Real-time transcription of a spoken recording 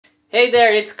Hey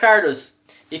there, it's Carlos.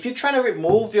 If you're trying to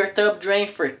remove your tub drain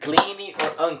for cleaning or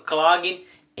unclogging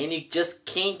and you just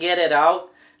can't get it out,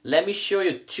 let me show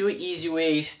you two easy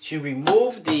ways to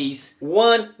remove these.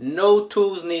 One, no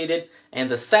tools needed, and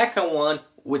the second one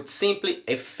with simply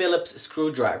a Phillips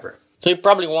screwdriver. So you're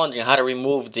probably wondering how to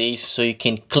remove these so you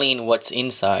can clean what's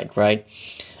inside, right?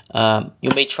 You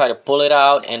may try to pull it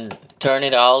out and turn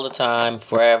it all the time,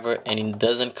 forever, and it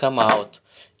doesn't come out.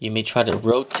 You may try to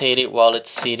rotate it while it's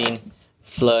sitting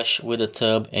flush with the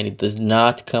tub and it does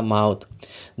not come out.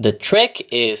 The trick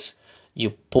is you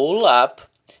pull up,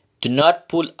 do not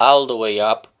pull all the way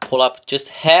up, pull up just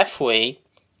halfway,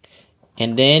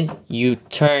 and then you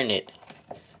turn it.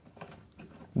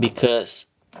 Because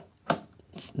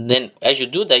then as you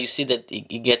do that, you see that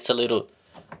it gets a little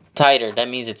tighter. That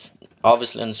means it's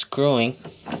obviously unscrewing.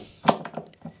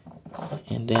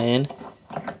 And then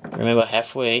remember,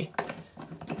 halfway.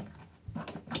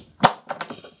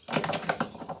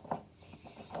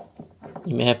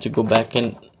 You may have to go back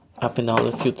and up and down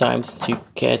a few times to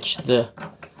catch the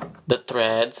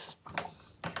threads,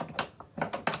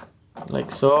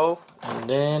 like so, and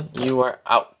then you are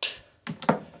out.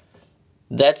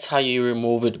 That's how you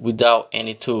remove it without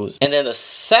any tools. And then the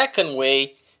second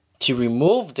way to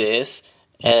remove this,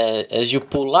 as you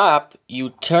pull up, you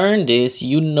turn this,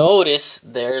 you notice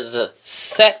there's a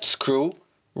set screw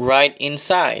right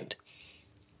inside,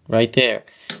 right there.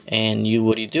 And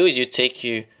what you do is you take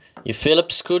your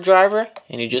Phillips screwdriver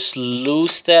and you just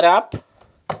loose that up.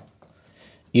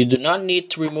 You do not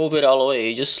need to remove it all the way,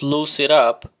 you just loose it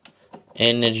up,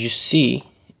 and as you see,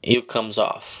 it comes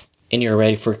off and you're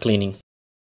ready for cleaning.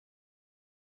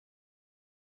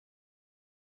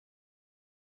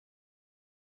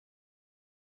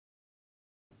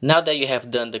 Now that you have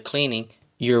done the cleaning,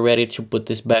 you're ready to put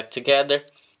this back together.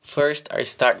 First, I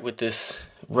start with this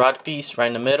rod piece right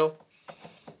in the middle.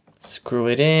 Screw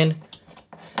it in.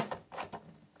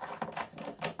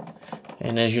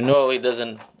 And as you know, it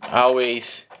doesn't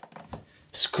always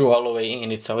screw all the way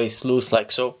in. It's always loose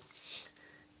like so.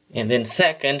 And then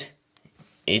second,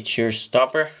 it's your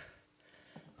stopper.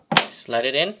 Slide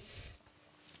it in.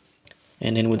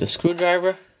 And then with the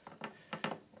screwdriver,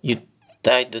 you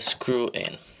tight the screw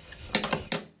in.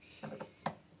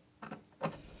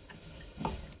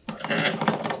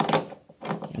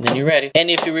 And then you're ready. And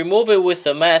if you remove it with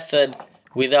the method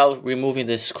without removing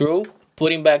the screw,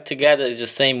 putting back together is the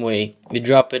same way. You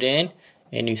drop it in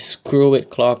and you screw it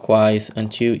clockwise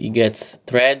until it gets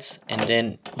threads, and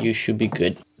then you should be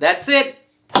good. That's it.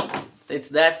 It's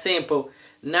that simple.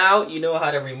 Now you know how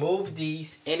to remove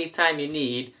these anytime you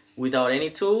need without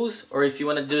any tools, or if you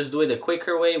want to just do it the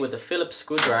quicker way with the Phillips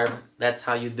screwdriver, that's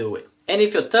how you do it. And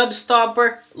if your tub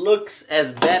stopper looks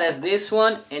as bad as this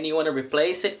one and you want to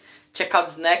replace it, check out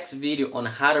this next video on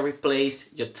how to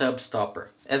replace your tub stopper.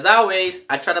 As always,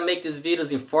 I try to make these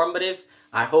videos informative.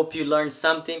 I hope you learned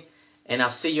something, and I'll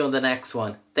see you on the next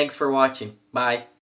one. Thanks for watching. Bye.